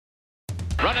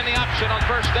Running the option on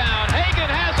first down. Hagan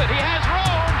has it. He has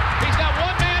room. He's got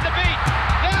one man to beat.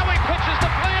 Now he pitches to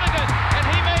Flanagan, and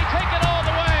he may take it all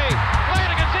the way.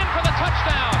 Flanagan's in for the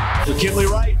touchdown. McKinley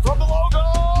Wright from the logo.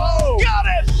 Oh, got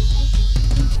it!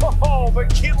 Oh,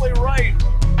 McKinley Wright.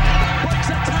 Breaks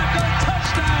a tackle.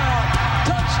 Touchdown.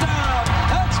 Touchdown.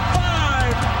 That's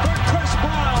 5 for Chris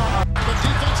Brown. The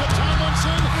defense of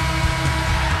Tomlinson.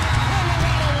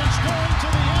 Colorado is going to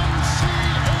the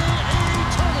NCAA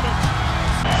tournament.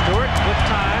 Stewart with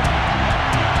time.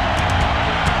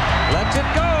 Lets it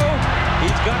go.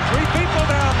 He's got 3 people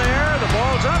down there. The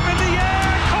ball's up in the air.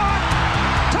 Caught.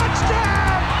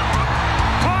 Touchdown.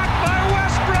 Caught by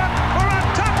Westbrook for a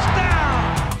touchdown.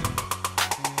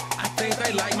 I think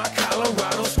they like my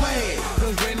Colorado swag.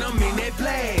 Cause when I'm in that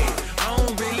flag, I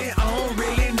don't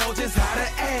really know just how to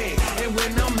act. And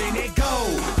when I'm in it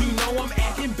go, you know I'm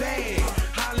acting bad.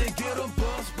 Holly get a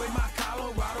bus with my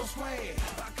Colorado swag.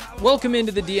 Welcome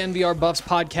into the DNVR Buffs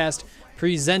podcast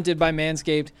presented by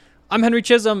Manscaped. I'm Henry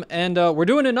Chisholm, and we're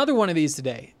doing another one of these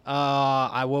today.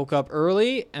 I woke up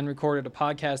early and recorded a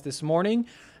podcast this morning,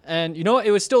 and you know what?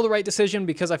 It was still the right decision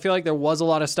because I feel like there was a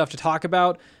lot of stuff to talk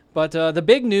about, but the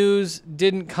big news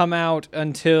didn't come out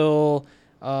until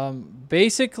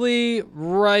basically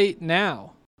right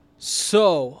now.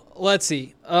 So, let's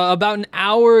see. About an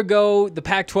hour ago, the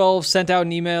Pac-12 sent out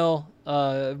an email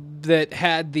that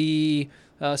had the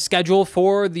schedule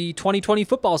for the 2020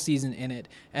 football season in it.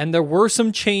 And there were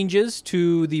some changes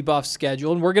to the Buffs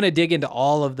schedule, and we're going to dig into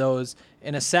all of those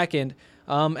in a second.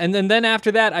 And then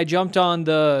after that, I jumped on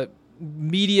the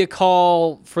media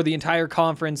call for the entire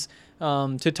conference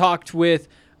to talk with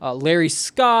Larry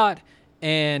Scott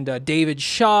and David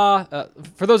Shaw.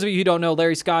 For those of you who don't know,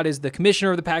 Larry Scott is the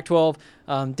commissioner of the Pac-12.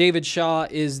 David Shaw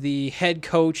is the head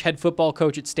football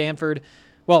coach at Stanford.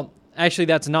 Well, actually,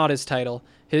 that's not his title.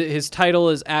 His title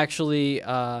is actually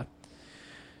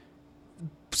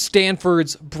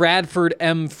Stanford's Bradford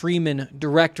M. Freeman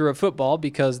Director of Football,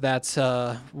 because that's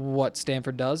what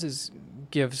Stanford does, is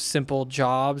give simple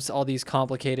jobs all these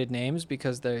complicated names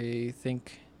because they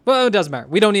think, well, it doesn't matter.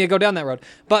 We don't need to go down that road.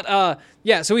 But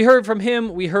yeah, so we heard from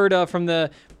him. We heard from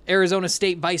the Arizona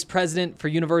State Vice President for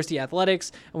University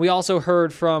Athletics, and we also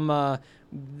heard from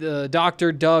the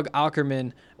Dr. Doug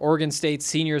Ackerman, Oregon State's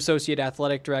Senior Associate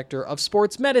Athletic Director of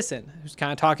Sports Medicine, who's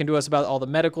kind of talking to us about all the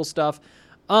medical stuff.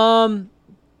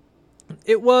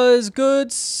 It was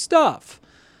good stuff.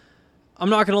 I'm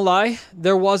not going to lie.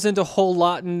 There wasn't a whole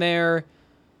lot in there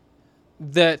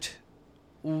that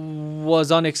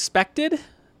was unexpected,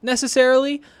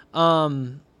 necessarily.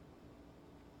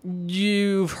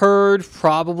 You've heard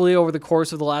probably over the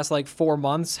course of the last 4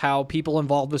 months how people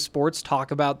involved with sports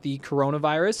talk about the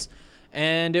coronavirus,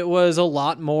 and it was a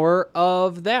lot more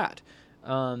of that.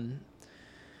 Then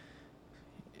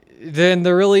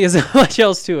there really isn't much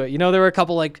else to it. You know, there were a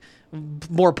couple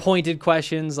more pointed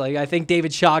questions. I think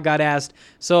David Shaw got asked,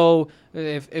 so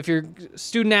if your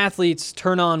student athletes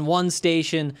turn on one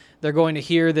station, they're going to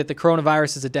hear that the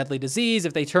coronavirus is a deadly disease.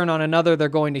 If they turn on another, they're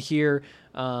going to hear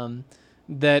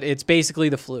that it's basically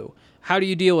the flu. How do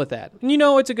you deal with that? And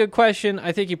it's a good question.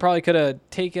 I think you probably could have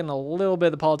taken a little bit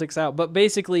of the politics out, but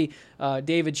basically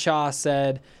David Shaw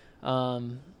said,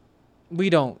 we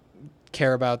don't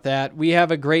care about that. We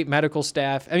have a great medical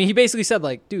staff. I mean, he basically said,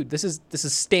 dude, this is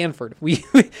Stanford. We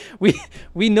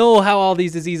know how all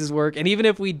these diseases work, and even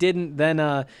if we didn't,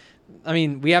 then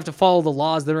we have to follow the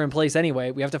laws that are in place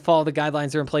anyway. We have to follow the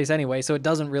guidelines that are in place anyway, so it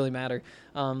doesn't really matter.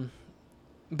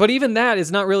 But even that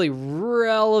is not really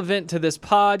relevant to this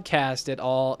podcast at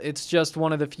all. It's just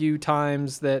one of the few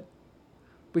times that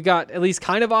we got at least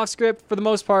kind of off script. For the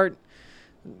most part,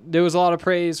 there was a lot of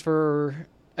praise for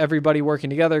everybody working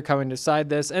together, coming to decide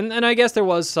this. And I guess there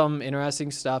was some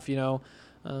interesting stuff,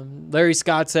 Larry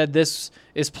Scott said this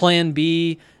is Plan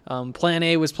B. Plan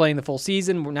A was playing the full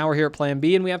season. Now we're here at Plan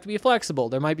B, and we have to be flexible.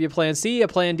 There might be a Plan C, a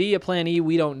Plan D, a Plan E.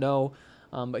 We don't know.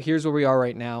 But here's where we are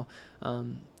right now.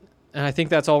 And I think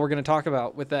that's all we're going to talk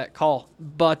about with that call.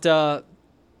 But the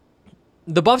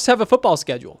Buffs have a football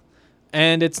schedule,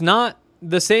 and it's not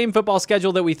the same football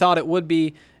schedule that we thought it would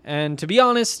be. And to be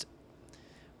honest,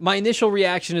 my initial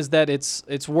reaction is that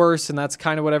it's worse, and that's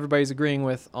kind of what everybody's agreeing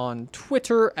with on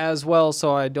Twitter as well,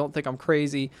 so I don't think I'm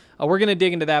crazy. We're going to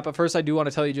dig into that, but first I do want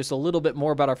to tell you just a little bit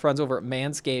more about our friends over at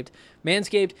Manscaped.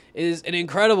 Manscaped is an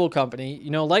incredible company.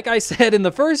 Like I said in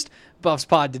the first Buffs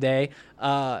pod today,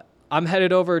 I'm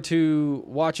headed over to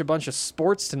watch a bunch of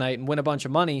sports tonight and win a bunch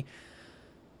of money.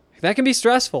 That can be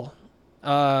stressful.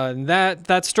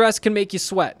 That stress can make you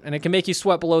sweat, and it can make you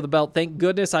sweat below the belt. Thank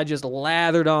goodness I just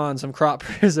lathered on some crop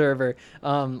preserver.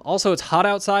 Also, it's hot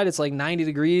outside. It's like 90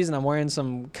 degrees, and I'm wearing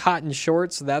some cotton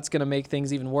shorts, so that's going to make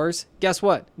things even worse. Guess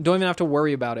what? Don't even have to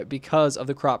worry about it because of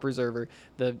the crop preserver.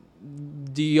 The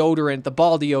deodorant, the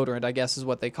ball deodorant, I guess is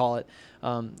what they call it.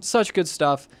 Such good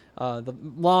stuff. The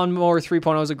Lawnmower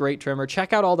 3.0 is a great trimmer.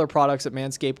 Check out all their products at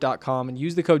manscaped.com and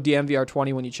use the code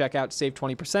DMVR20 when you check out to save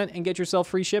 20% and get yourself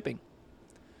free shipping.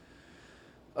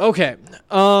 Okay,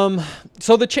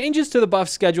 so the changes to the Buff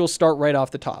schedule start right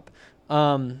off the top.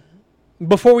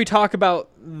 Before we talk about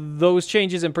those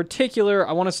changes in particular,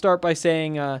 I want to start by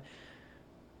saying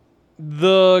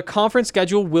the conference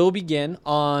schedule will begin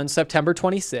on September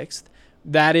 26th.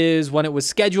 That is when it was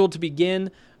scheduled to begin.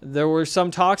 There were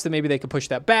some talks that maybe they could push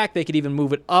that back. They could even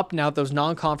move it up now that those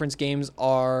non-conference games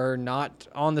are not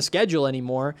on the schedule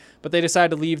anymore, but they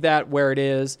decided to leave that where it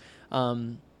is.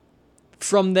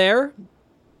 From there,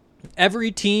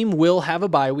 every team will have a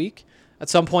bye week at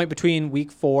some point between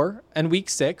week 4 and week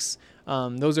 6.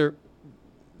 Those are,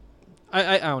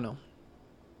 I don't know.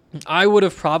 I would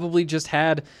have probably just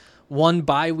had one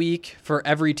bye week for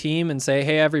every team and say,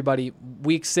 hey, everybody,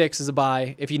 week 6 is a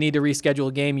bye. If you need to reschedule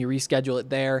a game, you reschedule it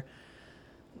there.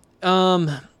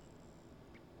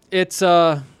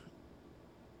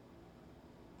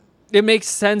 It makes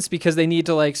sense because they need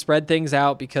to like spread things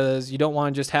out because you don't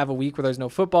want to just have a week where there's no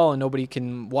football and nobody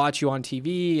can watch you on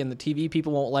TV and the TV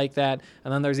people won't like that.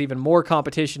 And then there's even more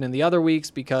competition in the other weeks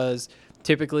because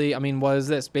typically, I mean, what is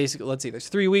this? Basically, let's see, there's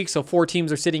 3 weeks, so 4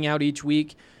 teams are sitting out each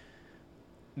week.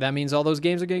 That means all those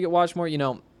games are going to get watched more. You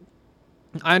know,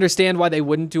 I understand why they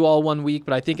wouldn't do all 1 week,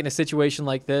 but I think in a situation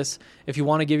like this, if you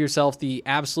want to give yourself the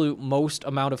absolute most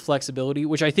amount of flexibility,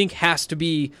 which I think has to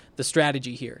be the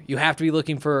strategy here, you have to be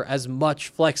looking for as much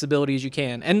flexibility as you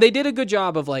can. And they did a good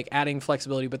job of like adding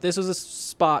flexibility, but this was a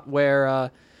spot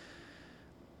where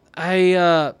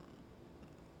I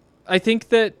think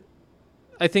that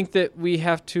we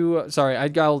have to. Sorry, I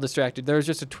got a little distracted. There was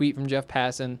just a tweet from Jeff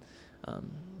Passan.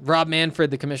 Rob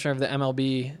Manfred, the commissioner of the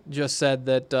MLB, just said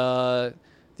that the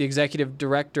executive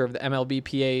director of the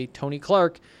MLBPA, Tony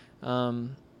Clark,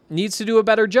 needs to do a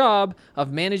better job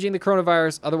of managing the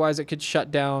coronavirus. Otherwise, it could shut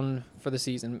down for the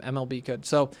season. MLB could.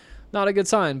 So, not a good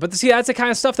sign. But see, that's the kind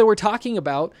of stuff that we're talking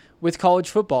about with college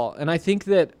football. And I think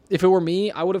that if it were me,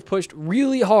 I would have pushed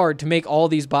really hard to make all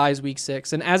these buys week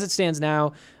 6. And as it stands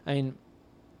now, I mean,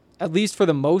 at least for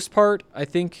the most part, I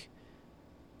think,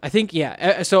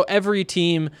 yeah. So every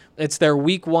team, it's their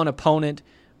week 1 opponent,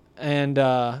 and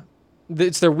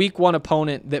it's their week 1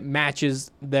 opponent that matches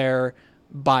their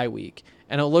bye week.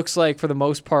 And it looks like for the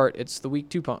most part, it's the week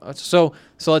 2 opponent. So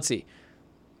let's see.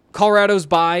 Colorado's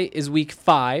bye is week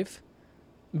 5.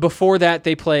 Before that,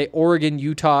 they play Oregon,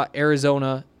 Utah,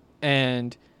 Arizona,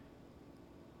 and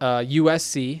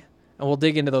USC. And we'll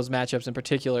dig into those matchups in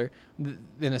particular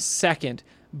in a second.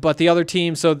 But the other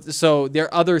teams, so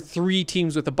their other 3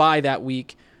 teams with a bye that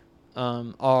week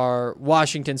are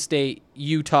Washington State,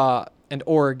 Utah, and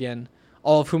Oregon,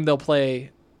 all of whom they'll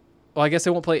play. Well, I guess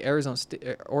they won't play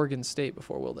Oregon State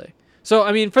before, will they? So,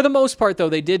 I mean, for the most part, though,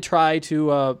 they did try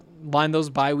to line those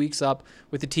bye weeks up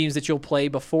with the teams that you'll play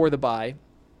before the bye,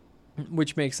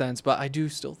 which makes sense. But I do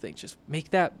still think just make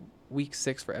that week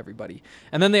 6 for everybody.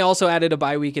 And then they also added a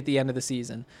bye week at the end of the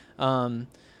season.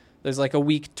 There's like a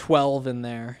week 12 in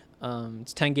there.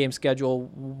 It's 10-game schedule,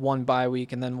 1 bye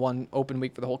week, and then 1 open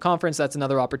week for the whole conference. That's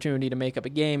another opportunity to make up a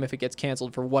game if it gets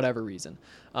canceled for whatever reason.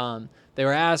 They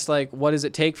were asked, like, what does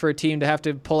it take for a team to have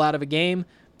to pull out of a game?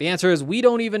 The answer is we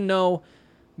don't even know,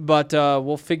 but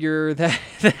we'll figure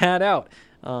that out.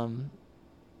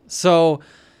 So,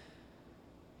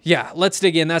 yeah, let's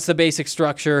dig in. That's the basic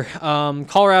structure.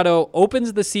 Colorado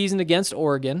opens the season against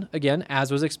Oregon, again,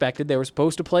 as was expected. They were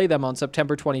supposed to play them on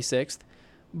September 26th,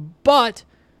 but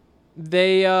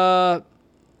they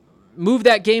moved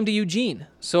that game to Eugene.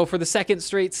 So for the second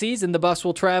straight season, the Buffs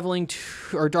are traveling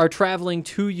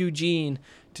to Eugene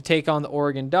to take on the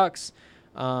Oregon Ducks.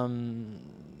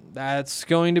 That's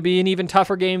going to be an even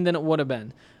tougher game than it would have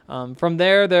been. From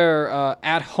there, they're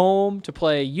at home to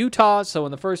play Utah. So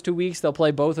in the first 2 weeks, they'll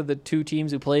play both of the 2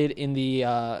 teams who played in the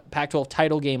Pac-12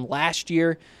 title game last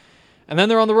year. And then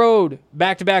they're on the road,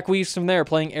 back-to-back weeks from there,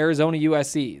 playing Arizona,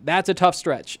 USC. That's a tough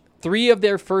stretch. 3 of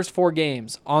their first 4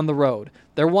 games on the road.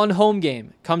 Their 1 home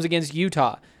game comes against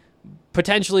Utah,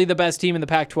 potentially the best team in the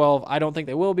Pac-12. I don't think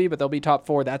they will be, but they'll be top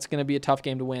 4. That's going to be a tough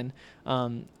game to win.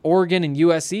 Oregon and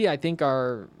USC, I think,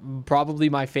 are probably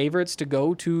my favorites to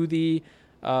go to the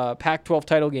Pac-12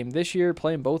 title game this year.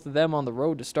 Playing both of them on the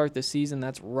road to start this season,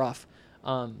 that's rough.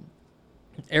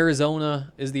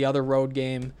 Arizona is the other road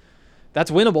game.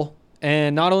 that's winnable.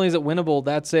 And not only is it winnable,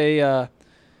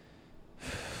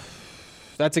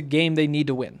 that's a game they need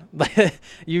to win.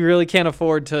 You really can't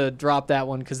afford to drop that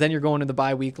one, because then you're going to the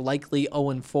bye week likely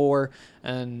 0-4,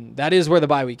 and that is where the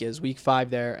bye week is, week 5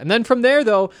 there. And then from there,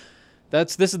 though,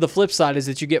 this is the flip side, is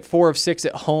that you get 4 of 6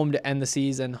 at home to end the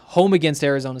season. Home against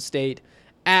Arizona State,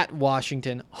 at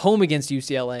Washington, home against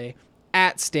UCLA,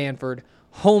 at Stanford,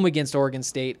 home against Oregon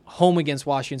State, home against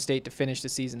Washington State to finish the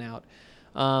season out.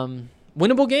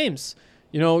 Winnable games.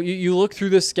 You look through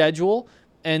the schedule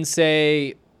and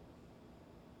say,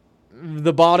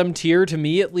 the bottom tier, to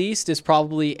me at least, is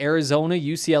probably Arizona,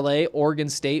 UCLA, Oregon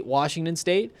State, Washington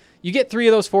State. You get 3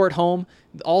 of those 4 at home.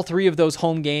 All 3 of those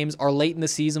home games are late in the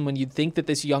season when you'd think that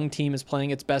this young team is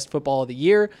playing its best football of the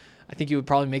year. I think you would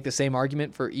probably make the same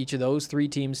argument for each of those 3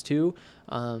 teams too.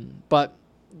 But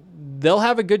they'll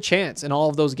have a good chance in all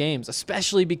of those games,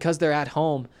 especially because they're at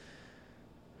home.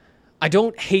 I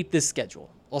don't hate this schedule.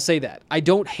 I'll say that. I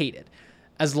don't hate it.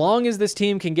 As long as this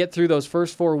team can get through those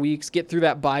first 4 weeks, get through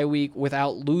that bye week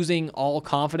without losing all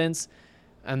confidence,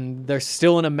 and they're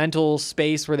still in a mental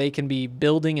space where they can be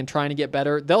building and trying to get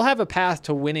better, they'll have a path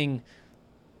to winning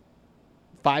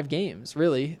 5 games,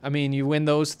 really. I mean, you win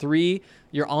those 3,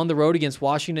 you're on the road against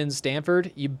Washington and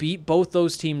Stanford. You beat both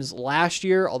those teams last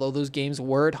year, although those games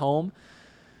were at home.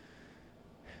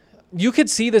 You could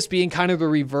see this being kind of a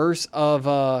reverse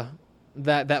of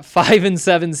that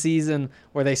 5-7 season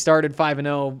where they started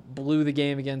 5-0, blew the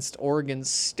game against Oregon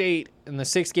State in the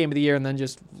 6th game of the year, and then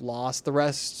just lost the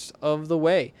rest of the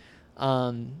way.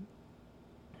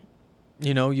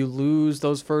 You lose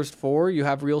those first 4, you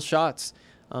have real shots.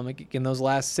 In those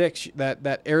last 6,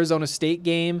 that Arizona State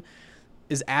game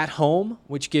is at home,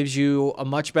 which gives you a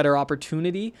much better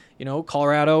opportunity.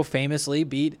 Colorado famously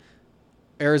beat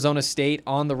Arizona State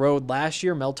on the road last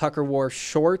year. Mel Tucker wore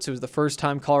shorts. It was the first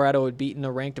time Colorado had beaten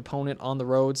a ranked opponent on the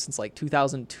road since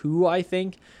 2002, I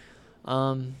think.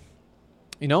 Arizona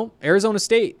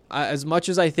State, as much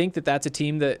as I think that that's a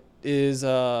team that is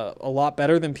a lot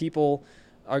better than people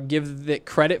give it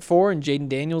credit for, and Jaden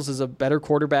Daniels is a better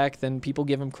quarterback than people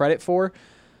give him credit for,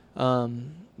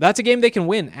 that's a game they can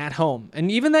win at home.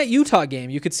 And even that Utah game,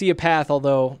 you could see a path,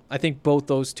 although I think both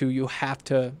those two you have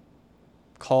to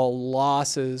call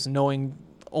losses, knowing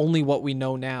only what we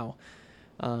know now.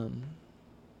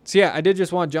 I did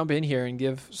just want to jump in here and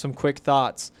give some quick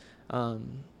thoughts.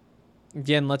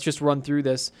 Again, let's just run through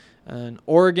this. And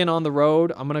Oregon on the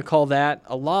road, I'm going to call that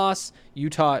a loss.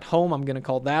 Utah at home, I'm going to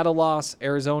call that a loss.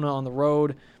 Arizona on the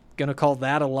road, going to call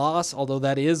that a loss, although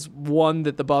that is one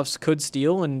that the Buffs could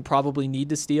steal and probably need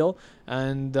to steal.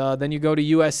 And then you go to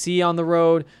USC on the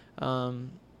road. I'm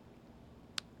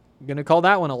going to call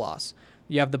that one a loss.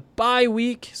 You have the bye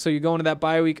week, so you go into that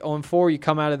bye week 0-4. You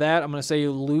come out of that. I'm going to say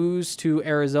you lose to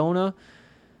Arizona.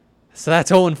 So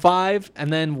that's 0-5.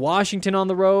 And then Washington on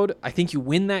the road, I think you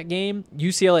win that game.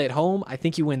 UCLA at home, I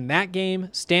think you win that game.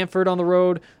 Stanford on the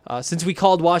road. Since we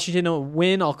called Washington a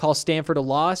win, I'll call Stanford a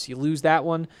loss. You lose that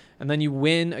one. And then you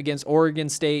win against Oregon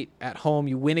State at home.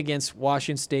 You win against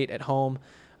Washington State at home.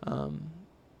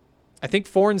 I think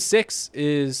 4-6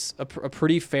 is a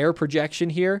pretty fair projection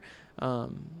here.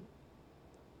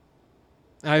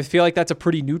 I feel like that's a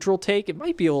pretty neutral take. It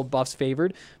might be a little Buffs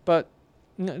favored, but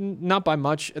not by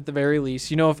much at the very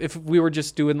least. If we were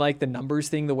just doing the numbers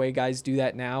thing, the way guys do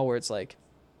that now, where it's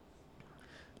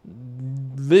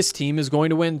this team is going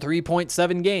to win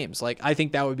 3.7 games. I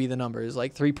think that would be the number, is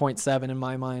 3.7 in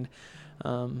my mind.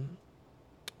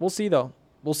 We'll see though.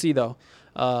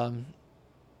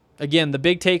 Again, the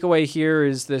big takeaway here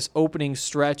is this opening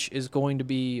stretch is going to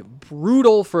be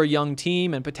brutal for a young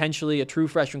team and potentially a true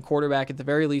freshman quarterback, at the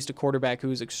very least a quarterback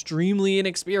who's extremely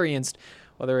inexperienced,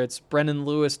 whether it's Brendan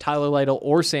Lewis, Tyler Lytle,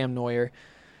 or Sam Neuer.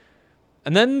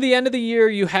 And then the end of the year,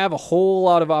 you have a whole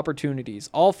lot of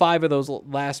opportunities. All 5 of those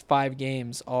last 5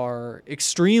 games are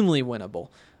extremely winnable.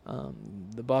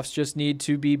 The Buffs just need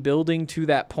to be building to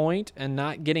that point and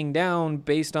not getting down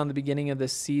based on the beginning of the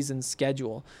season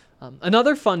schedule.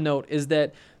 Another fun note is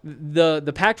that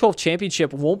the Pac-12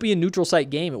 championship won't be a neutral site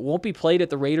game. It won't be played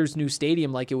at the Raiders' new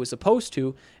stadium like it was supposed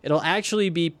to. It'll actually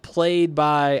be played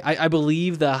by, I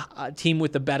believe, the team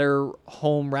with the better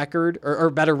home record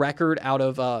or better record out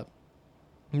of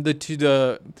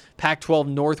the Pac-12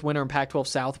 North winner and Pac-12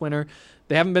 South winner.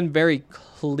 They haven't been very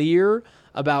clear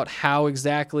about how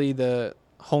exactly the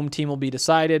home team will be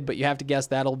decided, but you have to guess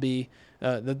that'll be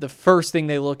the first thing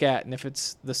they look at, and if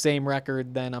it's the same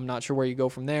record, then I'm not sure where you go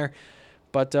from there.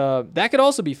 But that could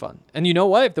also be fun. And you know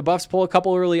what? If the Buffs pull a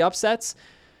couple early upsets,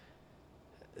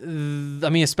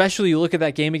 especially you look at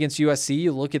that game against USC,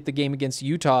 you look at the game against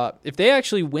Utah, if they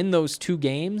actually win those 2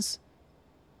 games,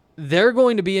 they're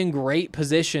going to be in great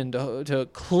position to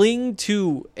cling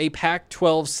to a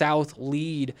Pac-12 South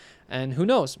lead. And who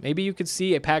knows, maybe you could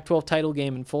see a Pac-12 title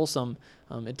game in Folsom.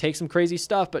 It takes some crazy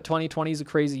stuff, but 2020 is a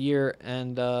crazy year,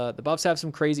 and the Buffs have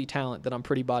some crazy talent that I'm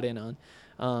pretty bought in on.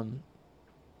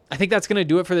 I think that's going to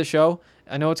do it for the show.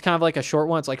 I know it's kind of like a short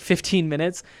one. It's like 15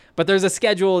 minutes, but there's a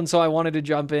schedule, and so I wanted to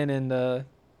jump in and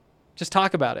just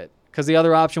talk about it, because the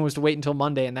other option was to wait until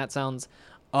Monday, and that sounds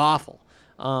awful.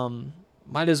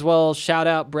 Might as well shout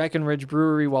out Breckenridge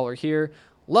Brewery while we're here.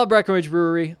 Love Breckenridge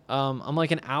Brewery. I'm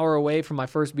like an hour away from my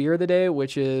first beer of the day,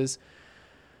 which is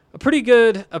a pretty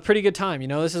good time. You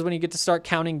know, this is when you get to start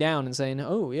counting down and saying,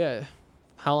 oh yeah,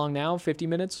 how long now? 50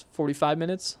 minutes, 45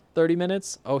 minutes, 30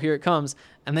 minutes. Oh, here it comes.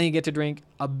 And then you get to drink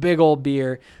a big old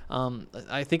beer.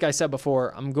 I think I said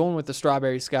before, I'm going with the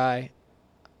Strawberry Sky,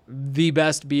 the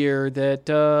best beer that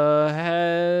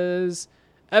has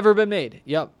ever been made.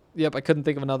 Yep. I couldn't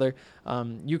think of another.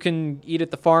 You can eat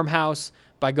at the farmhouse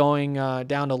by going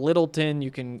down to Littleton.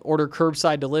 You can order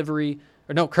curbside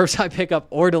pickup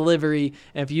or delivery.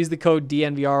 And if you use the code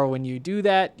DNVR when you do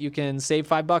that, you can save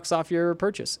 $5 off your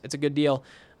purchase. It's a good deal,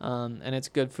 and it's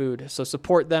good food. So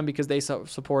support them because they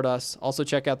support us. Also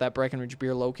check out that Breckenridge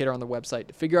beer locator on the website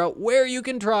to figure out where you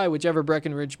can try whichever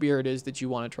Breckenridge beer it is that you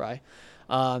want to try.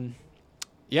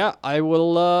 Yeah, I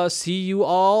will see you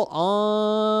all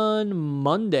on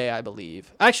Monday, I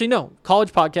believe. Actually, no,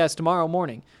 college podcast tomorrow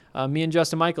morning. Me and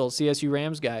Justin Michaels, CSU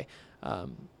Rams guy.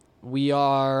 We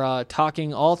are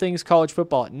talking all things college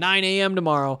football at 9 a.m.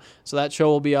 tomorrow. So that show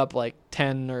will be up like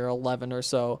 10 or 11 or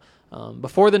so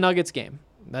before the Nuggets game.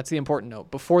 That's the important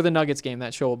note. Before the Nuggets game,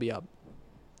 that show will be up.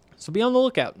 So be on the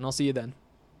lookout, and I'll see you then.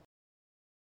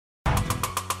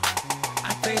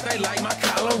 I think they like my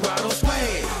Colorado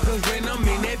swag, 'cause when I'm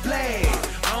in that flag,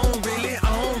 I don't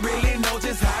really know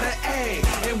just how to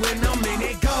act. And when I'm in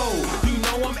that goal, you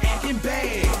know I'm acting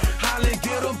bad. Holla,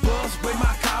 get a bus with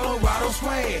my Colorado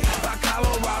swag. My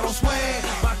Colorado swag,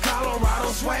 my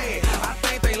Colorado swag. I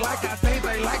think they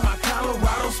like my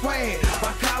Colorado swag.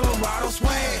 My Colorado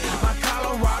swag, my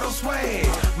Colorado swag.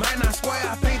 Man, I swear,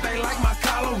 I think they like my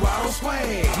Colorado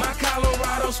swag. My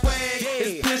Colorado swag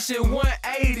is pushing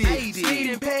 180.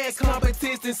 Speeding past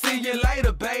competition, see you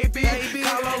later, baby.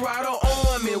 Colorado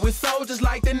Army with soldiers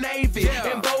like the Navy.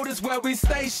 And boat is where we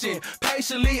station,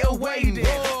 patiently awaiting.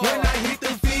 When I hit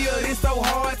the field, it's so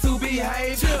hard to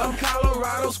behave. I'm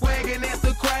Colorado swagging as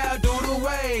the crowd do the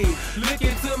wave. Look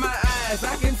into my eyes,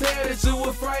 I can tell that you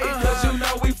afraid. 'Cause you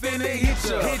know we finna hit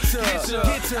ya.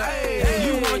 Hey,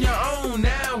 you on your own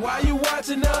now, why you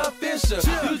watching the official?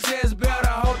 You just better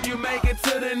hope you make it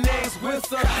to the next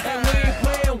whistle. And we ain't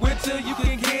playing with you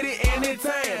can get it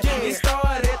anytime. It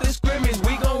started at the scrimmage,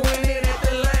 we gon' win it at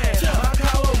the line. My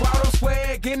Colorado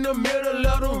swag in the middle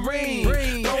of the ring.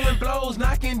 Throwing blows,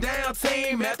 knocking down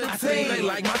team after team. I think they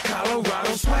like my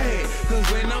Colorado swag,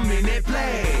 'cause when I'm in that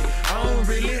flag, I don't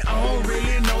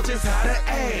really know just how to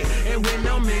act. And when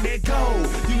I'm in that goal,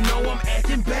 you know I'm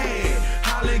acting bad.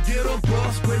 Holla, get a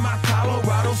bus with my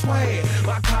Colorado swag.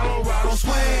 My Colorado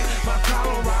swag, my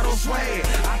Colorado swag.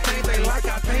 I think they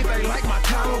like my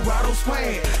Colorado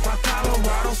swag. My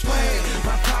Colorado swag,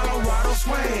 my Colorado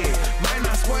swag. Man,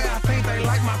 I swear, I think they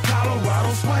like my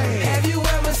Colorado swag. Have you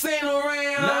ever seen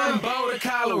around? Nah, I'm Boulder,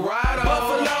 Colorado.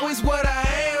 Buffalo is what I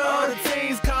am. All the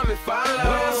teams come and follow. When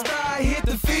I start hit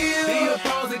the field, the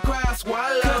opposing crowd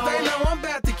swallow. 'Cause they know I'm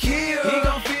about to kill. He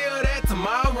gon' feel that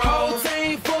tomorrow. Whole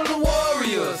team full of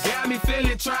warriors. Got me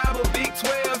feeling tribal. Big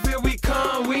 12, here we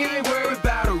come. We ain't worried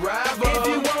about a rival. If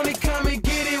you want it, come and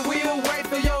get it. We'll wait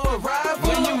for your arrival.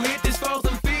 When you hit this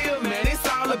frozen field, man, it's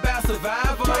all about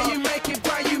survival. Pray you make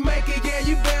it, yeah,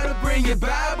 you better bring your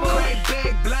Bible. Crack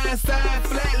back, blind side,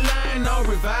 flat line, no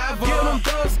revival.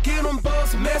 Get them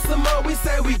bucks, mess them up, we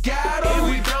say we got them.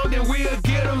 If we don't, then we'll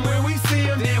get them. When we see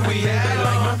them, then we have them. They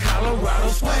like my Colorado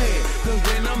swag, 'cause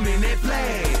when I'm in that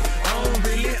flag, I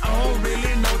don't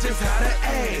really know just how to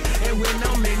act. And when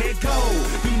I'm in that goal,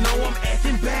 you know I'm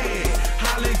acting bad.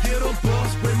 Holla, get a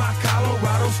bus with my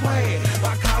Colorado swag.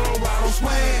 My Colorado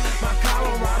swag, my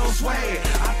Colorado swag.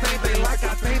 I think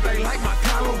they like my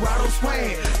Colorado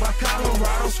swag. My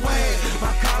Colorado swag,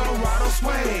 my Colorado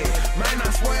swag. Man, I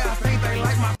swear, I think they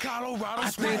like my Colorado swag. I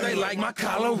think they like my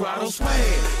Colorado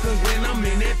swag, 'cause when I'm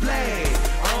in that flag,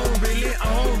 I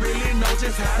don't really know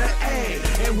just how to act.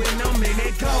 And when I'm in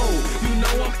that goal, you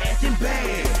know I'm acting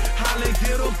bad. Holla,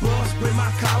 get a bus with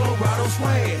my Colorado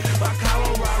swag. My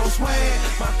Colorado swag,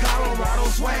 my Colorado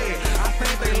swag. I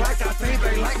think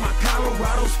they like my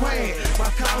Colorado swag. My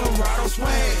Colorado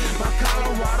swag, my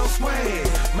Colorado swag.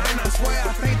 Man, I swear,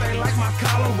 I think they like my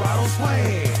Colorado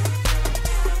swag.